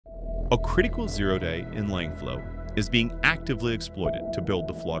A critical zero-day in LangFlow is being actively exploited to build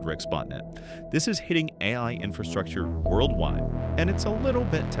the FlodRix botnet. This is hitting AI infrastructure worldwide, and it's a little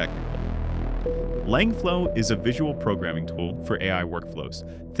bit technical. LangFlow is a visual programming tool for AI workflows.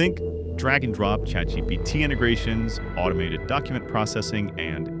 Think drag-and-drop ChatGPT integrations, automated document processing,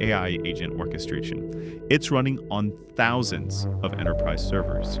 and AI agent orchestration. It's running on thousands of enterprise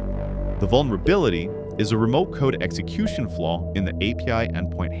servers. The vulnerability is a remote code execution flaw in the API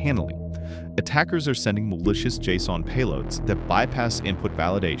endpoint handling. Attackers are sending malicious JSON payloads that bypass input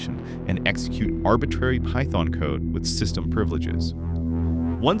validation and execute arbitrary Python code with system privileges.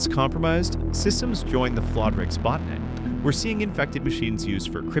 Once compromised, systems join the FlodRix botnet. We're seeing infected machines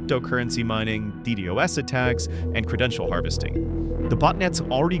used for cryptocurrency mining, DDoS attacks, and credential harvesting. The botnet's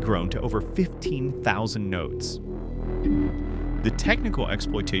already grown to over 15,000 nodes. The technical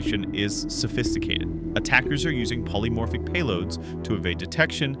exploitation is sophisticated. Attackers are using polymorphic payloads to evade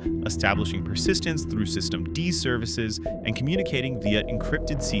detection, establishing persistence through system D services, and communicating via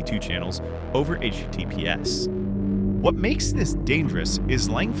encrypted C2 channels over HTTPS. What makes this dangerous is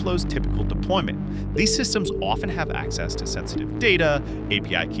LangFlow's typical deployment. These systems often have access to sensitive data,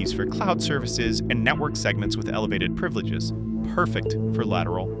 API keys for cloud services, and network segments with elevated privileges, perfect for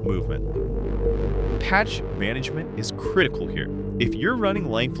lateral movement. Patch management is critical here. If you're running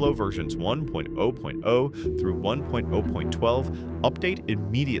LangFlow versions 1.0.0 through 1.0.12, update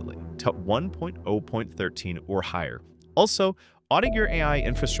immediately to 1.0.13 or higher. Also, audit your AI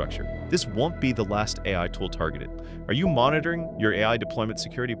infrastructure. This won't be the last AI tool targeted. Are you monitoring your AI deployment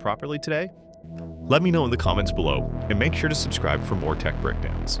security properly today? Let me know in the comments below, and make sure to subscribe for more tech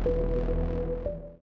breakdowns.